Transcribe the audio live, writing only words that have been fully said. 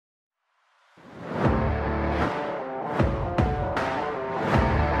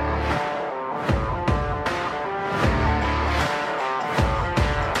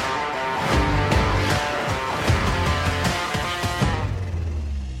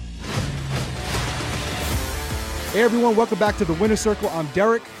Hey everyone, welcome back to the Winner Circle. I'm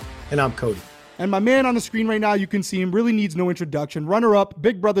Derrick. And I'm Cody. And my man on the screen right now, you can see him, really needs no introduction. Runner-up,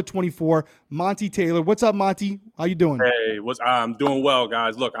 Big Brother 24, Monte Taylor. What's up, Monte? How you doing? Hey, I'm doing well,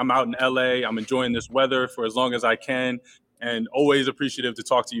 guys. Look, I'm out in LA. I'm enjoying this weather for as long as I can, and always appreciative to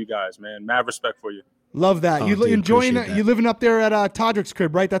talk to you guys, man. Mad respect for you. Love that. You enjoying it? You living up there at Todrick's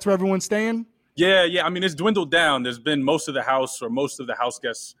crib, right? That's where everyone's staying? Yeah. I mean, it's dwindled down. There's been most of the house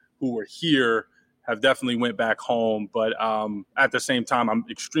guests who were here have definitely went back home. But at the same time, I'm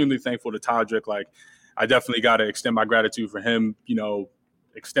extremely thankful to Todrick. Like, I definitely got to extend my gratitude for him,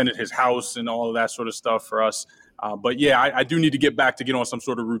 extended his house and all of that sort of stuff for us. But yeah, I do need to get on some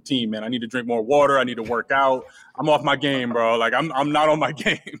sort of routine, man. I need to drink more water. I need to work out. I'm off my game, bro. Like, I'm not on my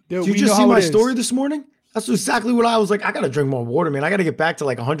game. Did you just see my story this morning? That's exactly what I was like. I got to drink more water, man. I got to get back to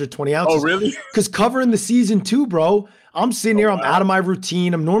like 120 ounces. Oh, really? Because covering the season 2, bro, I'm sitting here. I'm out of my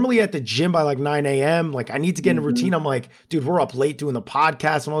routine. I'm normally at the gym by like 9 a.m. Like, I need to get in a routine. I'm like, dude, we're up late doing the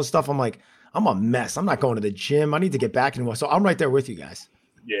podcast and all this stuff. I'm like, I'm a mess. I'm not going to the gym. I need to get back into it. So I'm right there with you guys.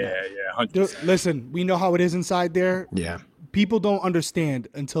 Yeah. 100%. Dude, listen, we know how it is inside there. Yeah. People don't understand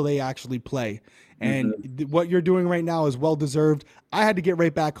until they actually play. And what you're doing right now is well-deserved. I had to get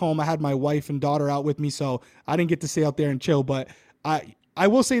right back home. I had my wife and daughter out with me, so I didn't get to stay out there and chill. But I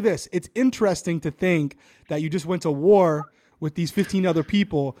will say this. It's interesting to think that you just went to war with these 15 other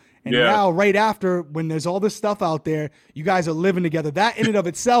people. And now, right after, when there's all this stuff out there, you guys are living together. That in and of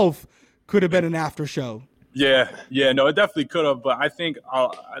itself could have been an after show. Yeah, no, it definitely could have. But I think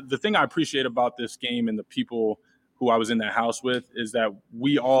the thing I appreciate about this game and the people who I was in that house with is that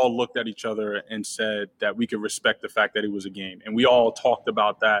we all looked at each other and said that we could respect the fact that it was a game. And we all talked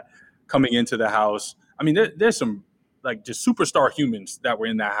about that coming into the house. I mean, there's some like just superstar humans that were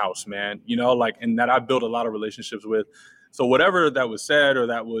in that house, man, and that I built a lot of relationships with. So whatever that was said or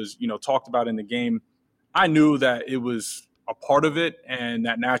that was, talked about in the game, I knew that it was a part of it, and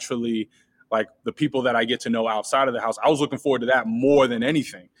that naturally, like, the people that I get to know outside of the house, I was looking forward to that more than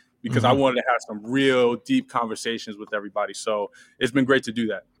anything, because I wanted to have some real deep conversations with everybody. So it's been great to do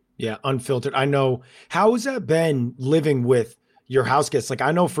that. Yeah, unfiltered. I know. How has that been living with your house guests? Like,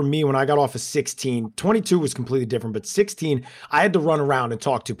 I know for me, when I got off of 16, 22 was completely different, but 16, I had to run around and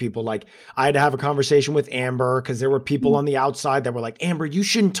talk to people. Like, I had to have a conversation with Amber because there were people on the outside that were like, Amber, you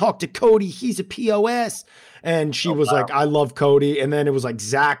shouldn't talk to Cody. He's a POS. And she was like, I love Cody. And then it was like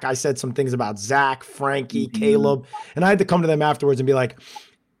Zach. I said some things about Zach, Frankie, Caleb. And I had to come to them afterwards and be like,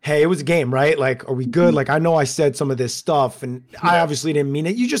 hey, it was a game, right? Like, are we good? Like, I know I said some of this stuff and I obviously didn't mean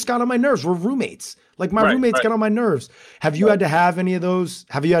it. You just got on my nerves. We're roommates. Like, my roommates got on my nerves. Have you had to have any of those?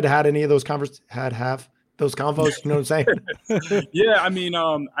 Have you had any of those those convos? You know what I'm saying? Yeah. I mean,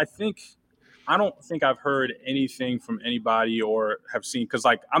 I don't think I've heard anything from anybody or have seen, because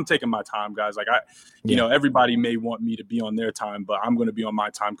like, I'm taking my time, guys. Like, everybody may want me to be on their time, but I'm going to be on my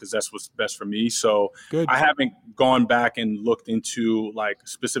time because that's what's best for me. So good. I haven't gone back and looked into like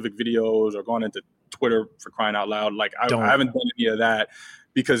specific videos or gone into Twitter, for crying out loud. Like, I haven't done any of that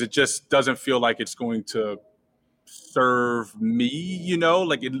because it just doesn't feel like it's going to serve me,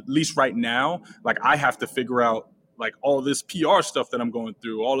 like, at least right now. Like, I have to figure out like all this PR stuff that I'm going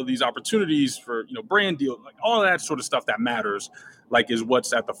through, all of these opportunities for, brand deals, like all of that sort of stuff that matters, like, is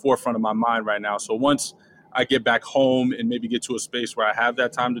what's at the forefront of my mind right now. So once I get back home and maybe get to a space where I have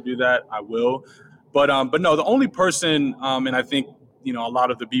that time to do that, I will. But no, the only person, and I think, a lot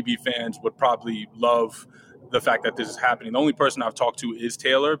of the BB fans would probably love the fact that this is happening. The only person I've talked to is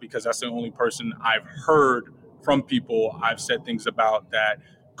Taylor, because that's the only person I've heard from people I've said things about that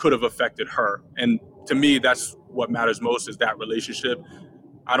could have affected her. And to me, that's what matters most, is that relationship.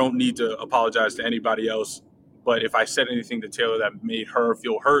 I don't need to apologize to anybody else, but if I said anything to Taylor that made her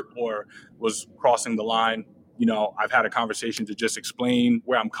feel hurt or was crossing the line, I've had a conversation to just explain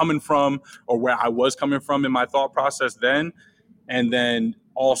where I'm coming from or where I was coming from in my thought process then, and then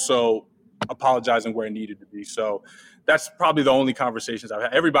also apologizing where it needed to be. So that's probably the only conversations I've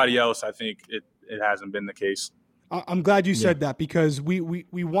had. Everybody else, I think it hasn't been the case. I'm glad you said that, because we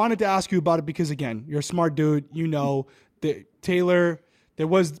wanted to ask you about it, because, again, you're a smart dude. That Taylor, there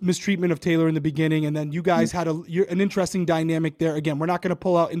was mistreatment of Taylor in the beginning, and then you guys had an interesting dynamic there. Again, we're not going to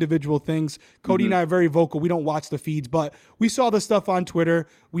pull out individual things. Cody and I are very vocal. We don't watch the feeds, but we saw the stuff on Twitter.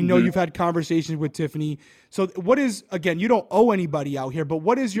 We know you've had conversations with Tiffany. So what is, again, you don't owe anybody out here, but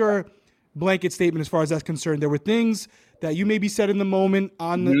what is your blanket statement as far as that's concerned? There were things that you maybe said in the moment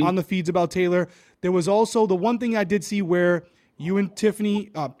on the feeds about Taylor. There was also the one thing I did see where you and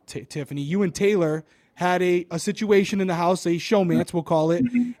you and Taylor had a situation in the house, a showmance, we'll call it.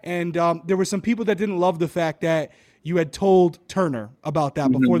 And there were some people that didn't love the fact that you had told Turner about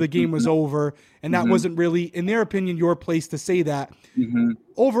that before the game was over, and that wasn't really, in their opinion, your place to say that.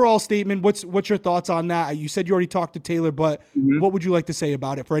 Overall statement, what's your thoughts on that? You said you already talked to Taylor, but what would you like to say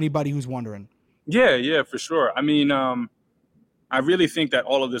about it for anybody who's wondering? Yeah, for sure. I mean, I really think that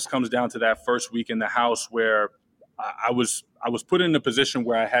all of this comes down to that first week in the house where I was put in a position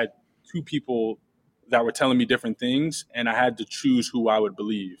where I had two people that were telling me different things, and I had to choose who I would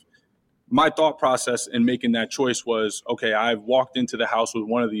believe. My thought process in making that choice was, okay, I've walked into the house with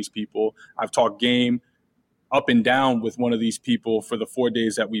one of these people. I've talked game up and down with one of these people for the 4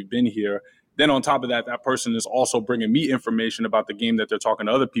 days that we've been here. Then on top of that, that person is also bringing me information about the game that they're talking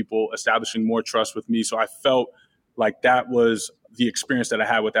to other people, establishing more trust with me. So I felt like that was the experience that I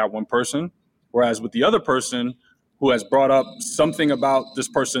had with that one person. Whereas with the other person who has brought up something about this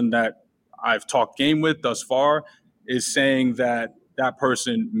person that I've talked game with thus far is saying that that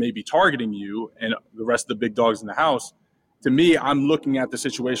person may be targeting you and the rest of the big dogs in the house. To me, I'm looking at the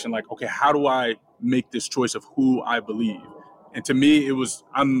situation like, okay, how do I make this choice of who I believe? And to me,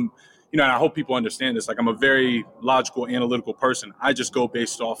 and I hope people understand this, like I'm a very logical, analytical person. I just go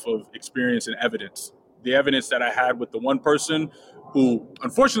based off of experience and evidence. The evidence that I had with the one person who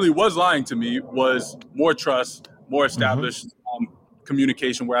unfortunately was lying to me was more trust, more established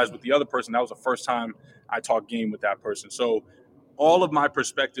communication, whereas with the other person, that was the first time I talked game with that person. So all of my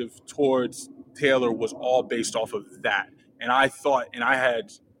perspective towards Taylor was all based off of that. And I thought, and I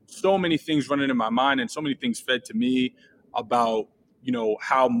had so many things running in my mind and so many things fed to me about,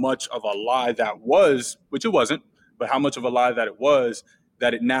 how much of a lie that was, which it wasn't, but how much of a lie that it was,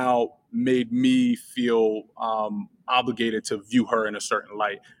 that it now made me feel obligated to view her in a certain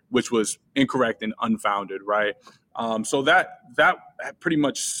light, which was incorrect and unfounded, right? So that pretty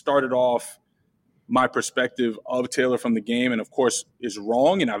much started off my perspective of Taylor from the game, and of course is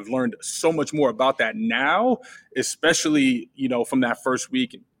wrong. And I've learned so much more about that now, especially, from that first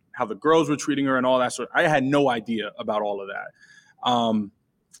week and how the girls were treating her and all that sort. I had no idea about all of that.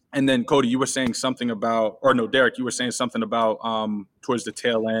 And then Cody, you were saying something about, or no, Derrick, you were saying something about towards the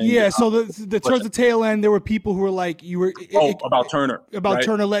tail end. Yeah, so towards the tail end, there were people who were like, about Turner, right?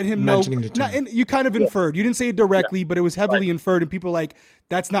 Turner, let him know. And you kind of inferred. You didn't say it directly, but it was heavily inferred, and people were like,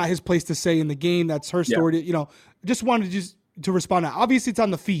 that's not his place to say in the game. That's her story. Just wanted to respond. Now, obviously, it's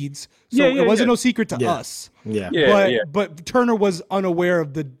on the feeds, so it wasn't no secret to us. But Turner was unaware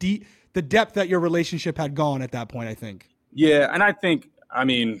of the depth that your relationship had gone at that point, I think. Yeah, and I think,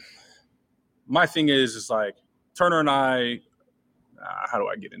 my thing is like Turner and I, how do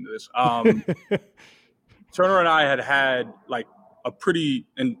I get into this? Turner and I had like a pretty,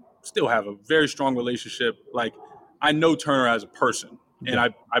 and still have a very strong relationship. Like I know Turner as a person, and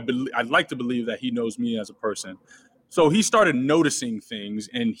I'd like to believe that he knows me as a person. So he started noticing things,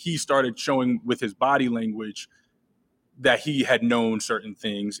 and he started showing with his body language that he had known certain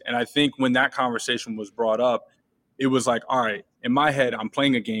things. And I think when that conversation was brought up, it was like, all right, in my head, I'm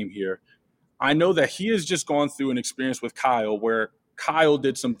playing a game here. I know that he has just gone through an experience with Kyle where Kyle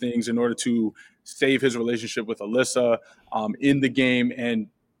did some things in order to save his relationship with Alyssa in the game. And,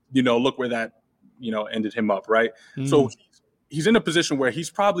 look where that, ended him up, right? So he's in a position where he's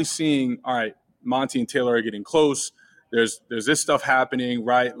probably seeing, all right, Monte and Taylor are getting close. There's this stuff happening,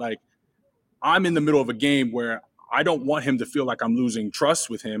 right? Like I'm in the middle of a game where I don't want him to feel like I'm losing trust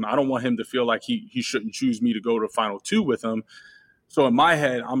with him. I don't want him to feel like he shouldn't choose me to go to final two with him. So in my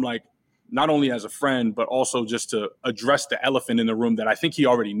head, I'm like, not only as a friend, but also just to address the elephant in the room that I think he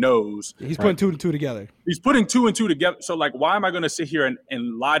already knows. He's putting two and two together. He's putting two and two together. So like, why am I going to sit here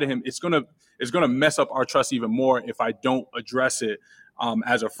and lie to him? It's going to mess up our trust even more if I don't address it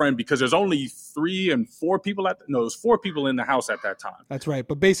as a friend, because there's only 3 and 4 people there's 4 people in the house at that time. That's right.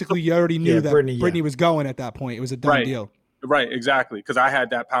 But basically you already knew that Brittany was going at that point. It was a done deal. Right. Exactly. Because I had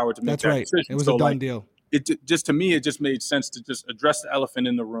that power to make that decision. It was a done deal. To me, it just made sense to just address the elephant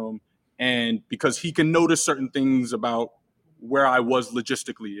in the room. And because he can notice certain things about where I was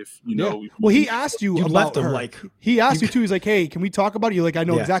logistically, if you know. Well, he asked you about left him her. like he asked you too. He's like, "Hey, can we talk about it?" You're like, "I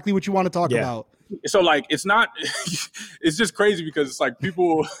know exactly what you want to talk about." So like, it's not. It's just crazy because it's like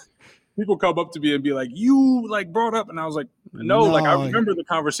people come up to me and be like, "You like brought up," and I was like, "No, like I remember the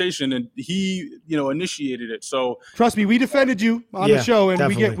conversation, and he, initiated it." So trust me, we defended you on the show, and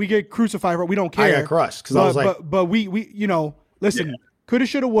definitely. we get crucified. We don't care. I got crushed because I was like, but we listen, coulda,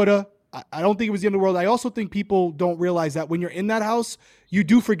 shoulda, woulda. I don't think it was the end of the world. I also think people don't realize that when you're in that house, you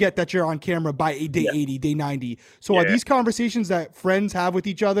do forget that you're on camera by day 80, day 90. So are these conversations that friends have with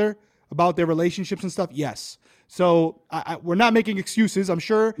each other about their relationships and stuff? Yes. So we're not making excuses. I'm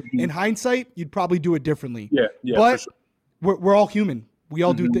sure in hindsight, you'd probably do it differently. Yeah. But we're all human. we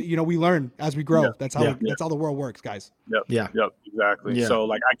all do, we learn as we grow. Yeah. That's how that's how the world works, guys. Yep, exactly. Yeah. So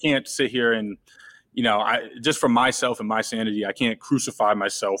like, I can't sit here and, I just for myself and my sanity, I can't crucify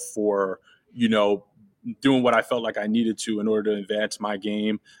myself for, doing what I felt like I needed to in order to advance my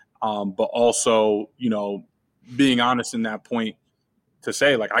game. But also, being honest in that point to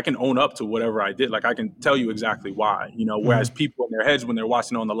say, like, I can own up to whatever I did. Like, I can tell you exactly why, whereas people in their heads, when they're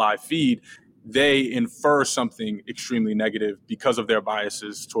watching on the live feed, they infer something extremely negative because of their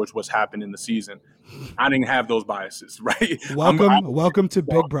biases towards what's happened in the season. I didn't have those biases, right? Welcome to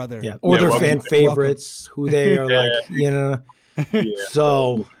Big Brother. Yeah. Or their fan favorites, who they are like, Yeah.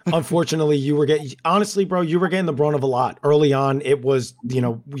 So unfortunately, you were getting the brunt of a lot early on. It was,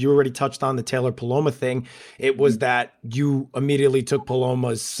 you already touched on the Taylor Paloma thing. It was that you immediately took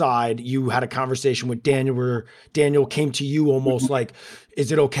Paloma's side. You had a conversation with Daniel where Daniel came to you almost like,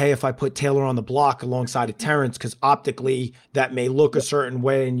 is it okay if I put Taylor on the block alongside of Terrence? Because optically that may look a certain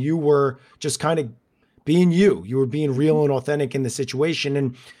way. And you were just kind of being you. You were being real and authentic in the situation.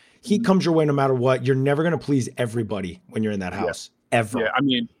 And heat comes your way no matter what. You're never going to please everybody when you're in that house, ever. Yeah, I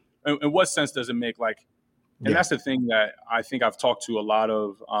mean, in what sense does it make, like, and that's the thing that I think I've talked to a lot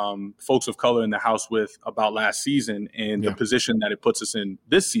of folks of color in the house with about last season and the position that it puts us in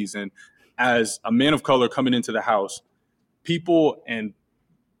this season. As a man of color coming into the house, people, and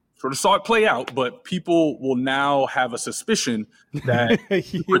sort of saw it play out, but people will now have a suspicion that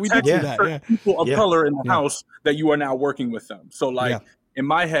people of color in the house, that you are now working with them. So like, in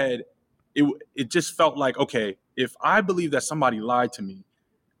my head, it just felt like, okay, if I believe that somebody lied to me,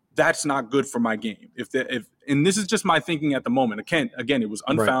 that's not good for my game. And this is just my thinking at the moment. Again, it was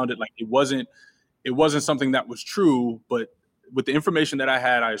unfounded. Like it wasn't something that was true, but with the information that I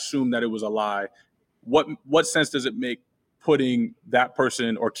had, I assumed that it was a lie. What sense does it make putting that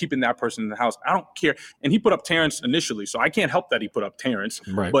person or keeping that person in the house? I don't care. And he put up Terrence initially, so I can't help that he put up Terrence.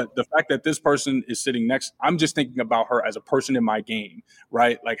 Right. But the fact that this person is sitting next, I'm just thinking about her as a person in my game,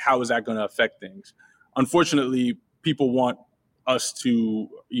 right? Like, how is that going to affect things? Unfortunately, people want us to,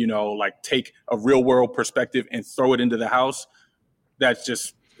 like take a real world perspective and throw it into the house. That's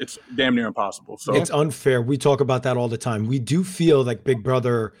just, it's damn near impossible. So it's unfair. We talk about that all the time. We do feel like Big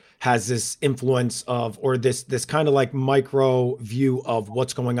Brother has this influence of, or this kind of like micro view of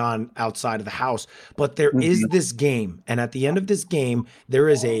what's going on outside of the house. But there is this game. And at the end of this game, there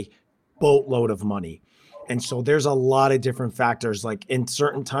is a boatload of money. And so there's a lot of different factors, like in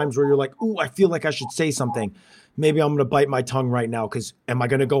certain times where you're like, ooh, I feel like I should say something. Maybe I'm going to bite my tongue right now because am I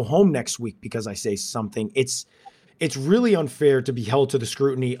going to go home next week because I say something? It's really unfair to be held to the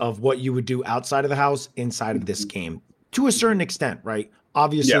scrutiny of what you would do outside of the house, inside of this game, to a certain extent, right?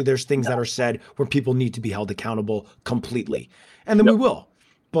 Obviously, there's things that are said where people need to be held accountable completely. And then we will.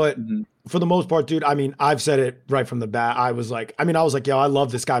 But for the most part, dude, I mean, I've said it right from the bat. I was like, yo, I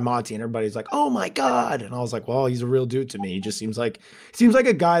love this guy, Monte. And everybody's like, oh my God. And I was like, well, he's a real dude to me. He just seems like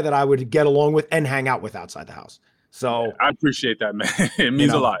a guy that I would get along with and hang out with outside the house. So I appreciate that, man. It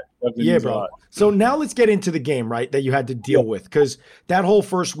means a lot. Yeah, bro. So now let's get into the game, right, that you had to deal with, because that whole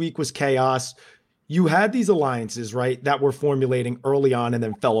first week was chaos. You had these alliances, right, that were formulating early on and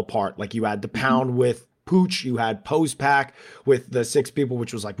then fell apart. Like you had the Pound with Pooch, you had Pose Pack with the 6 people,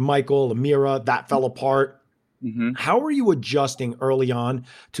 which was like Michael, Amira, that fell apart. How are you adjusting early on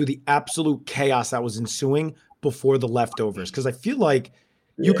to the absolute chaos that was ensuing before the leftovers? Because I feel like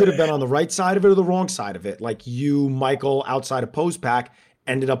you could have been on the right side of it or the wrong side of it. Like you, Michael, outside of Pose Pack,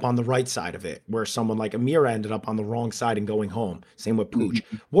 ended up on the right side of it, where someone like Amira ended up on the wrong side and going home. Same with Pooch.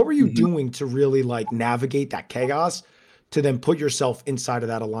 What were you doing to really like navigate that chaos to then put yourself inside of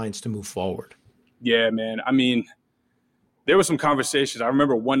that alliance to move forward? Yeah, man. I mean, there were some conversations. I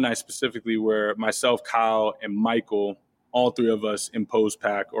remember one night specifically where myself, Kyle, and Michael, all 3 of us in Pose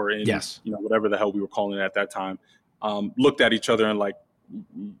Pack or in whatever the hell we were calling it at that time, looked at each other and like,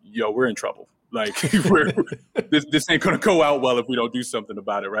 yo, we're in trouble. Like this ain't going to go out well if we don't do something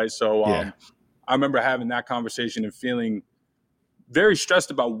about it. Right. So I remember having that conversation and feeling very stressed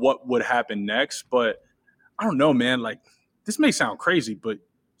about what would happen next. But I don't know, man, like this may sound crazy, but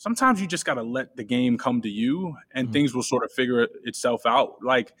sometimes you just got to let the game come to you and things will sort of figure itself out.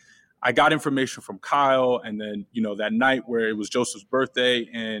 Like I got information from Kyle, and then, that night where it was Joseph's birthday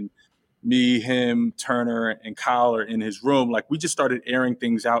and me, him, Turner, and Kyle are in his room. Like we just started airing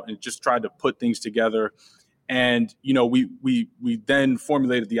things out and just tried to put things together. And, we then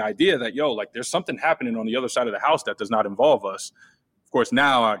formulated the idea that, like there's something happening on the other side of the house that does not involve us. Of course,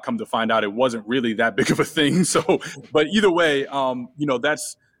 now I come to find out it wasn't really that big of a thing. So, but either way,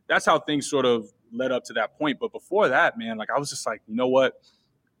 that's how things sort of led up to that point. But before that, man, like I was just like, you know what?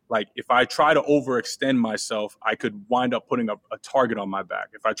 like if I try to overextend myself, I could wind up putting a target on my back.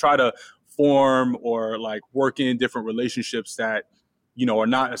 If I try to form or like work in different relationships that, are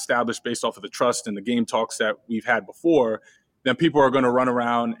not established based off of the trust and the game talks that we've had before, then people are going to run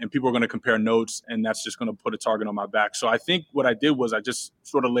around and people are going to compare notes, and that's just going to put a target on my back. So I think what I did was I just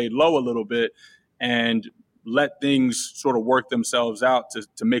sort of laid low a little bit and let things sort of work themselves out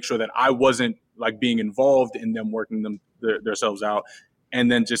to make sure that I wasn't like being involved in them working themselves out.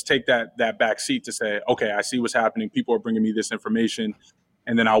 And then just take that back seat to say, okay, I see what's happening. People are bringing me this information.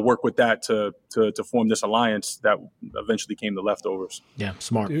 And then I'll work with that to form this alliance that eventually came the Leftovers. Yeah,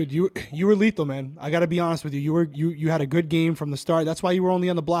 smart. Dude, you were lethal, man. I got to be honest with you. You had a good game from the start. That's why you were only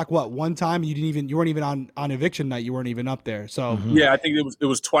on the block one time. You weren't even on eviction night. You weren't even up there. So yeah, I think it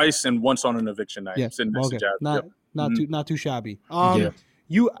was twice and once on an eviction night. Yeah, okay. Not too shabby. I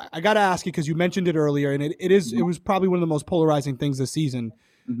got to ask you because you mentioned it earlier, and it was probably one of the most polarizing things this season.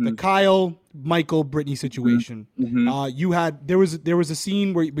 The Kyle, Michael, Brittany situation. There was a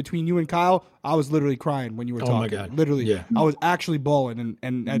scene where between you and Kyle, I was literally crying when you were talking. Oh my God. Literally. Yeah. I was actually bawling,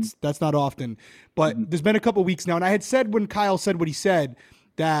 and that's not often. But there's been a couple weeks now, and I had said when Kyle said what he said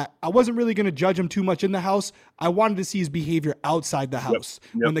that I wasn't really going to judge him too much in the house. I wanted to see his behavior outside the house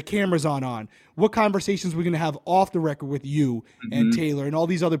when the camera's on. What conversations we're going to have off the record with you and Taylor and all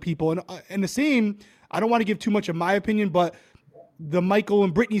these other people. And the same, I don't want to give too much of my opinion, but the Michael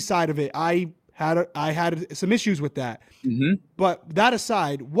and Brittany side of it, I had some issues with that. But that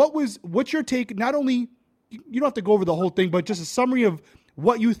aside, what's your take? Not only, you don't have to go over the whole thing, but just a summary of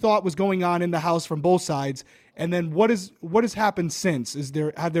what you thought was going on in the house from both sides. And then what has happened since?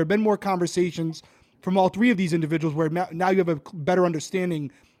 Have there been more conversations from all three of these individuals where now you have a better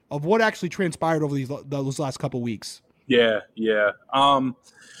understanding of what actually transpired over those last couple of weeks? Yeah.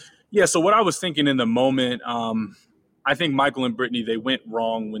 So what I was thinking in the moment, I think Michael and Brittany, they went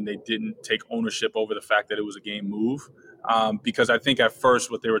wrong when they didn't take ownership over the fact that it was a game move. Because I think at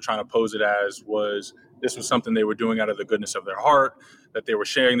first what they were trying to pose it as was this was something they were doing out of the goodness of their heart, that they were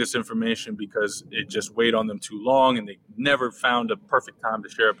sharing this information because it just weighed on them too long and they never found a perfect time to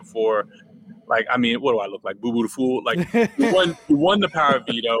share it before. Like, I mean, what do I look like? Boo Boo the Fool? Like, you won the power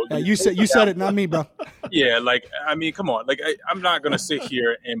veto. You said it, not me, bro. Yeah, like, I mean, come on. Like, I'm not going to sit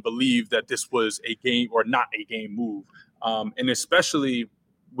here and believe that this was a game or not a game move. And especially,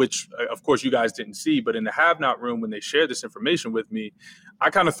 which, of course, you guys didn't see, but in the Have Not room, when they shared this information with me,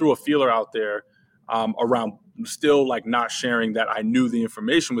 I kind of threw a feeler out there around still, like, not sharing that I knew the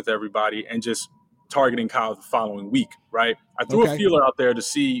information with everybody and just targeting Kyle the following week, right? I threw a feeler out there to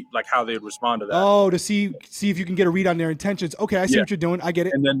see like how they'd respond to that. Oh, to see if you can get a read on their intentions. Okay, I see what you're doing. I get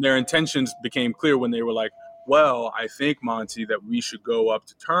it. And then their intentions became clear when they were like, well, I think, Monte, that we should go up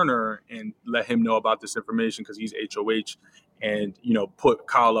to Turner and let him know about this information because he's HOH and, put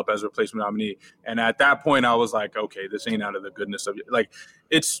Kyle up as a replacement nominee. And at that point, I was like, okay, this ain't out of the goodness of it. Like,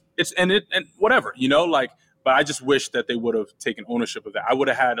 it's whatever, but I just wish that they would have taken ownership of that. I would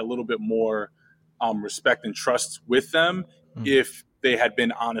have had a little bit more respect and trust with them if they had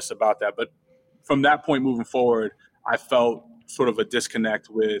been honest about that. But from that point moving forward, I felt sort of a disconnect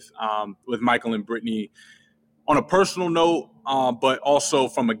with Michael and Brittany on a personal note, but also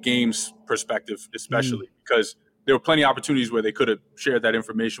from a game's perspective, especially because there were plenty of opportunities where they could have shared that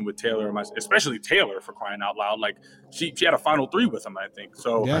information with Taylor and myself, especially Taylor, for crying out loud. Like she had a final three with him, I think.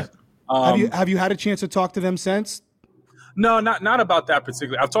 So yeah. Have you had a chance to talk to them since? No, not about that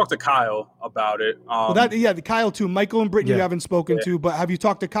particularly. I've talked to Kyle about it. The Kyle too. Michael and Brittany you haven't spoken to, but have you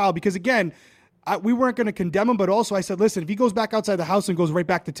talked to Kyle? Because again, we weren't going to condemn him, but also I said, listen, if he goes back outside the house and goes right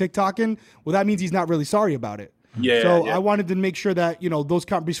back to TikToking, well, that means he's not really sorry about it. I wanted to make sure that those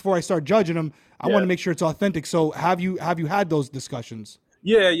before I start judging him, I want to make sure it's authentic. So have you had those discussions?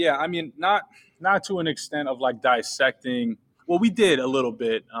 Yeah. I mean, not to an extent of like dissecting. Well, we did a little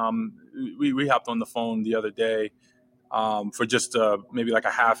bit. We hopped on the phone the other day. For just maybe like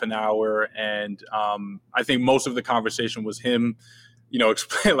a half an hour. And I think most of the conversation was him,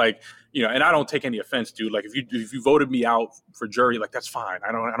 explain and I don't take any offense, dude. Like if you voted me out for jury, like that's fine.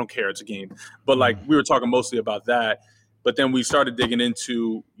 I don't care. It's a game. But like we were talking mostly about that. But then we started digging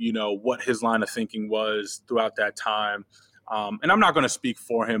into, what his line of thinking was throughout that time. And I'm not going to speak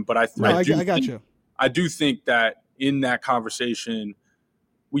for him, but I got you. I do think that in that conversation,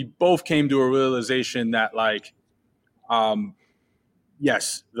 we both came to a realization that like,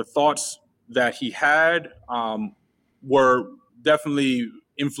 yes, the thoughts that he had were definitely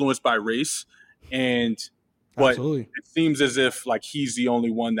influenced by race, but it seems as if like he's the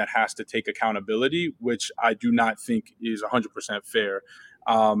only one that has to take accountability, which I do not think is 100% fair,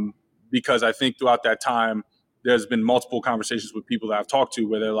 because I think throughout that time, there's been multiple conversations with people that I've talked to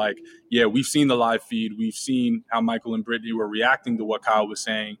where they're like, yeah, we've seen the live feed. We've seen how Michael and Brittany were reacting to what Kyle was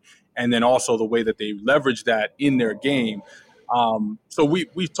saying. And then also the way that they leveraged that in their game. So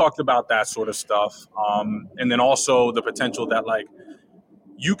we've talked about that sort of stuff. And then also the potential that like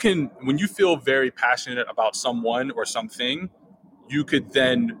you can, when you feel very passionate about someone or something, you could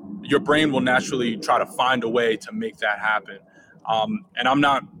then, your brain will naturally try to find a way to make that happen. And I'm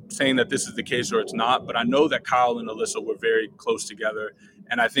not saying that this is the case or it's not, but I know that Kyle and Alyssa were very close together.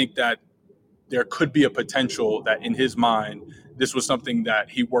 And I think that there could be a potential that in his mind, this was something that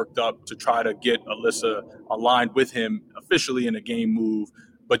he worked up to try to get Alyssa aligned with him officially in a game move,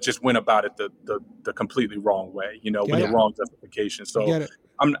 but just went about it the completely wrong way, with the wrong justification. So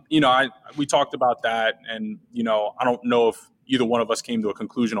we talked about that, and, I don't know if either one of us came to a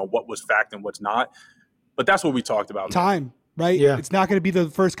conclusion on what was fact and what's not, but that's what we talked about. Time, right? Yeah. It's not going to be the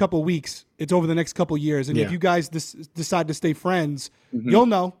first couple of weeks. It's over the next couple of years. And if you guys decide to stay friends, you'll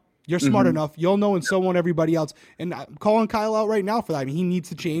know. You're smart enough. You'll know, and so won't everybody else. And I'm calling Kyle out right now for that. I mean, he needs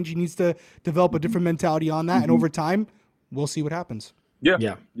to change. He needs to develop a different mentality on that. And over time, we'll see what happens. Yeah.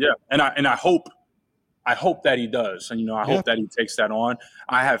 And I hope that he does. And, I hope that he takes that on.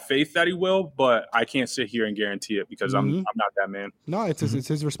 I have faith that he will, but I can't sit here and guarantee it because I'm not that man. No, it's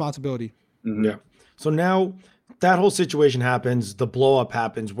his responsibility. Yeah. So now that whole situation happens, the blow up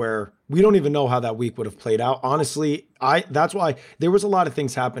happens where we don't even know how that week would have played out. Honestly, that's why there was a lot of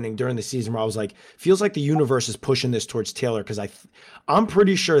things happening during the season where I was like, feels like the universe is pushing this towards Taylor, because I'm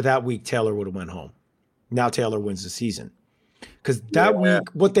pretty sure that week Taylor would have went home. Now Taylor wins the season. Because that week,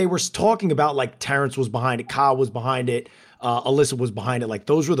 what they were talking about, like Terrence was behind it, Kyle was behind it, Alyssa was behind it, like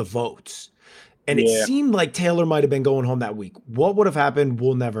those were the votes. And it seemed like Taylor might have been going home that week. What would have happened,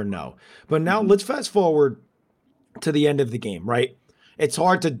 we'll never know. But now let's fast forward to the end of the game, right? It's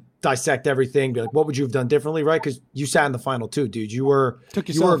hard to dissect everything, be like, what would you have done differently, right? Because you sat in the final too, dude. You were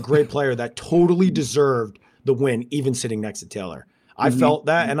a great player that totally deserved the win, even sitting next to Taylor. I felt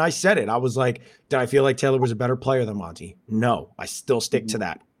that, and I said it. I was like, did I feel like Taylor was a better player than Monte? No, I still stick to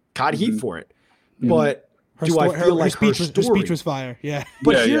that. Caught heat for it. But I feel like her speech was fire? Yeah.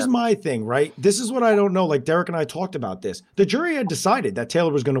 But here's my thing, right? This is what I don't know. Like Derrick and I talked about this. The jury had decided that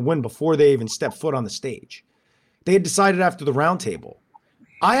Taylor was going to win before they even stepped foot on the stage. They had decided after the round table.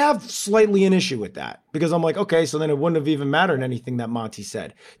 I have slightly an issue with that because I'm like, okay, so then it wouldn't have even mattered anything that Monte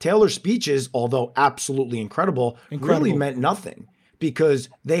said. Taylor's speeches, although absolutely incredible, really meant nothing because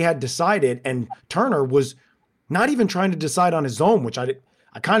they had decided, and Turner was not even trying to decide on his own, which I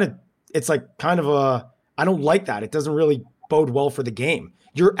don't like that. It doesn't really bode well for the game.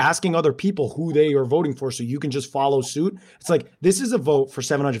 You're asking other people who they are voting for so you can just follow suit. It's like, this is a vote for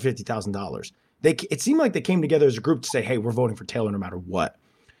 $750,000. It seemed like they came together as a group to say, hey, we're voting for Taylor no matter what.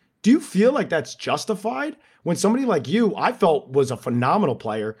 Do you feel like that's justified when somebody like you, I felt was a phenomenal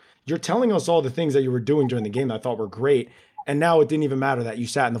player, you're telling us all the things that you were doing during the game that I thought were great, and now it didn't even matter that you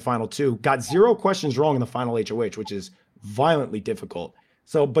sat in the final two, got 0 questions wrong in the final HOH, which is violently difficult.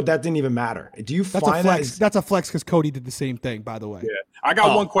 So, but that didn't even matter. Do you find a flex? That's a flex because Cody did the same thing, by the way. Yeah, I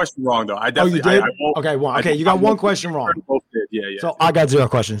got one question wrong though. I definitely. You did? Okay, you got one question wrong. Both did. Yeah. So I got 0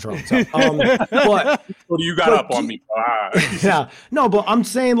 questions wrong. So, but you got up on me. Yeah, no, but I'm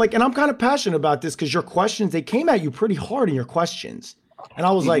saying like, and I'm kind of passionate about this because your questions, they came at you pretty hard in your questions, and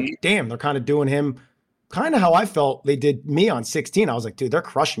I was like, damn, they're kind of doing him, kind of how I felt they did me on 16. I was like, dude, they're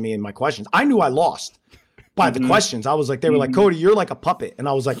crushing me in my questions. I knew I lost by the questions. I was like, they were like, Cody, you're like a puppet. And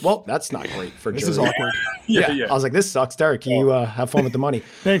I was like, well, that's not great for this jury. is awkward. Yeah. I was like, this sucks. Derrick, can you have fun with the money?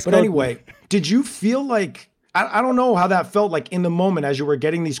 Thanks, But anyway, did you feel like, I don't know how that felt like in the moment as you were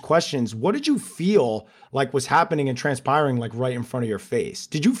getting these questions, what did you feel like was happening and transpiring like right in front of your face?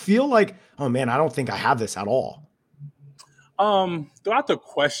 Did you feel like, oh man, I don't think I have this at all? Throughout the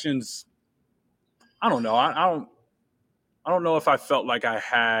questions, I don't know. I don't know if I felt like I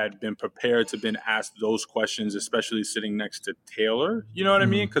had been prepared to been asked those questions, especially sitting next to Taylor. You know what I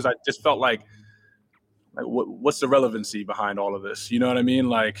mean? Because I just felt like what's the relevancy behind all of this? You know what I mean?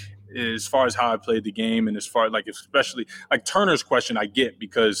 Like, as far as how I played the game, and as far like, especially like Turner's question, I get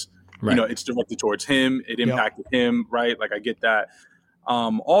because it's directed towards him. It impacted him, right? Like I get that.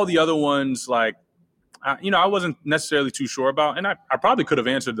 All the other ones, like, I wasn't necessarily too sure about, and I probably could have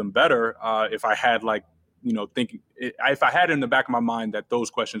answered them better if I had if I had in the back of my mind that those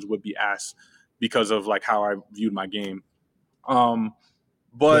questions would be asked because of like how I viewed my game.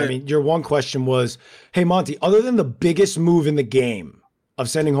 But I mean, your one question was, hey, Monte, other than the biggest move in the game of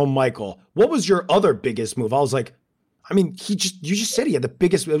sending home Michael, what was your other biggest move? I was like, I mean, you just said he had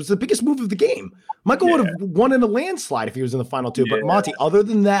it was the biggest move of the game. Michael would have won in a landslide if he was in the final two. But Monte, other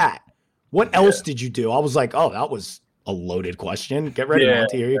than that, What else did you do? I was like, oh, that was a loaded question. Get ready,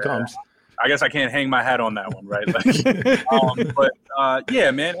 Monte. Here he comes. I guess I can't hang my hat on that one, right? Like, but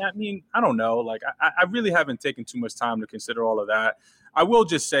yeah, man. I mean, I don't know. Like, I really haven't taken too much time to consider all of that. I will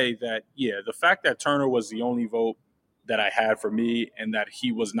just say that, yeah, the fact that Turner was the only vote that I had for me and that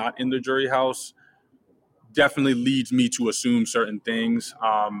he was not in the jury house definitely leads me to assume certain things.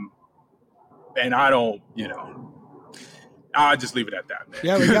 And I don't, I'll just leave it at that, man.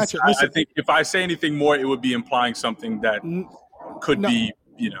 Yeah, we got you. I think if I say anything more, it would be implying something that could be,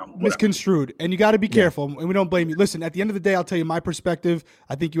 misconstrued. And you got to be careful. And we don't blame you. Listen, at the end of the day, I'll tell you my perspective.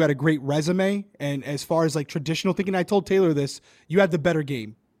 I think you had a great resume. And as far as like traditional thinking, I told Taylor this, you had the better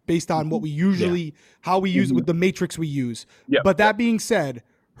game based on what we usually, how we use it with the matrix we use. Yeah. But that being said,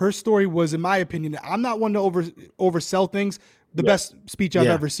 her story was, in my opinion, I'm not one to oversell things. The best speech I've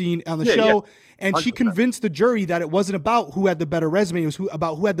ever seen on the show. And 100%. She convinced the jury that it wasn't about who had the better resume. It was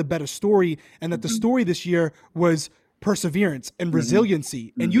about who had the better story. And that the story this year was perseverance and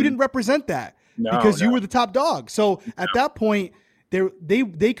resiliency. And you didn't represent that because you were the top dog. So at that point,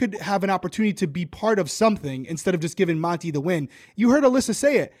 they could have an opportunity to be part of something instead of just giving Monte the win. You heard Alyssa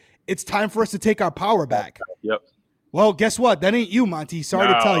say it. It's time for us to take our power back. Yep. Well, guess what? That ain't you, Monte. Sorry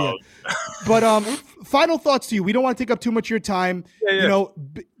to tell you. But final thoughts to you. We don't want to take up too much of your time.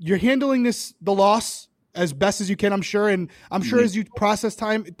 You're handling the loss as best as you can, I'm sure. And I'm sure as you process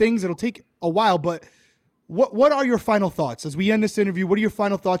things, it'll take a while. But what are your final thoughts? As we end this interview, what are your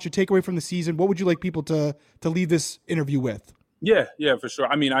final thoughts, your takeaway from the season? What would you like people to leave this interview with? Yeah, for sure.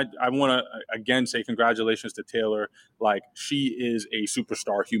 I mean, I want to, again, say congratulations to Taylor. Like, she is a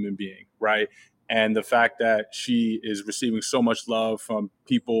superstar human being, right? And the fact that she is receiving so much love from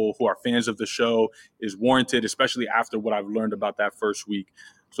people who are fans of the show is warranted, especially after what I've learned about that first week.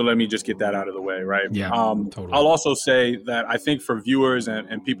 So let me just get that out of the way, right? Yeah, totally. I'll also say that I think for viewers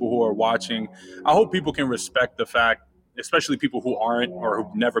and people who are watching, I hope people can respect the fact, especially people who aren't or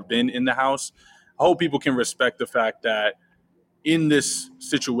who've never been in the house, I hope people can respect the fact that in this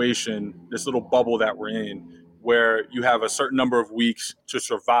situation, this little bubble that we're in, where you have a certain number of weeks to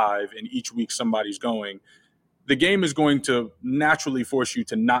survive and each week somebody's going, the game is going to naturally force you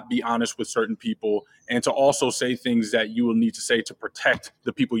to not be honest with certain people and to also say things that you will need to say to protect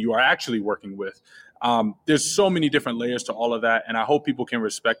the people you are actually working with. There's so many different layers to all of that. And I hope people can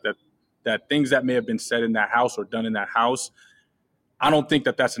respect that things that may have been said in that house or done in that house, I don't think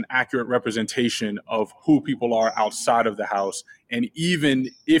that that's an accurate representation of who people are outside of the house. And even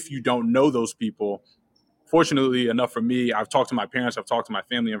if you don't know those people, fortunately enough for me, I've talked to my parents, I've talked to my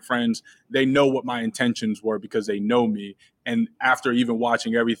family and friends. They know what my intentions were because they know me. And after even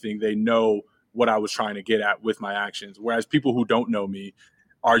watching everything, they know what I was trying to get at with my actions. Whereas people who don't know me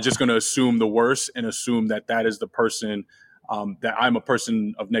are just going to assume the worst and assume that that is the person, that I'm a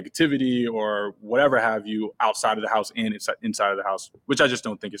person of negativity or whatever have you outside of the house and inside of the house, which I just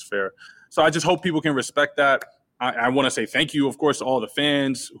don't think is fair. So I just hope people can respect that. I want to say thank you, of course, to all the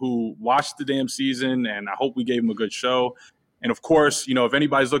fans who watched the damn season, and I hope we gave them a good show. And, of course, if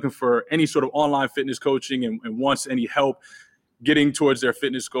anybody's looking for any sort of online fitness coaching and wants any help getting towards their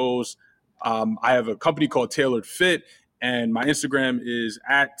fitness goals, I have a company called Tailored Fit, and my Instagram is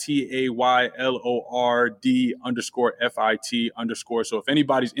at TAYLORD_FIT_. So if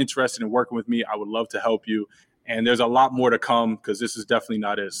anybody's interested in working with me, I would love to help you. And there's a lot more to come because this is definitely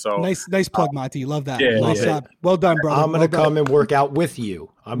not it. So nice plug, Monte. Love that. Nice job. Well done, brother. I'm gonna come and work out with you.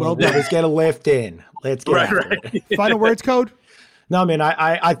 Let's get a lift in. Let's get it. Final words, Code? No, man.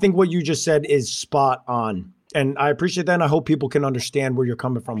 I think what you just said is spot on, and I appreciate that. And I hope people can understand where you're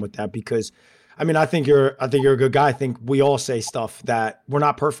coming from with that because, I think you're a good guy. I think we all say stuff that we're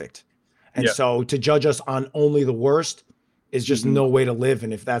not perfect, and so to judge us on only the worst is just no way to live.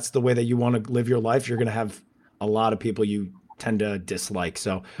 And if that's the way that you want to live your life, you're gonna have a lot of people you tend to dislike.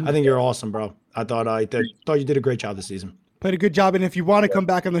 So I think you're awesome, bro. I thought you did a great job this season. Played a good job. And if you want to come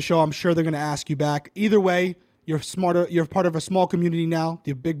back on the show, I'm sure they're going to ask you back. Either way, you're smarter. You're part of a small community now,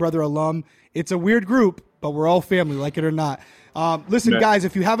 the Big Brother alum. It's a weird group, but we're all family, like it or not. Listen, guys,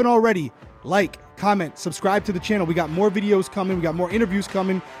 if you haven't already, like, comment, subscribe to the channel. We got more videos coming. We got more interviews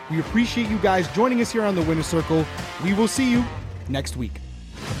coming. We appreciate you guys joining us here on the Winner Circle. We will see you next week.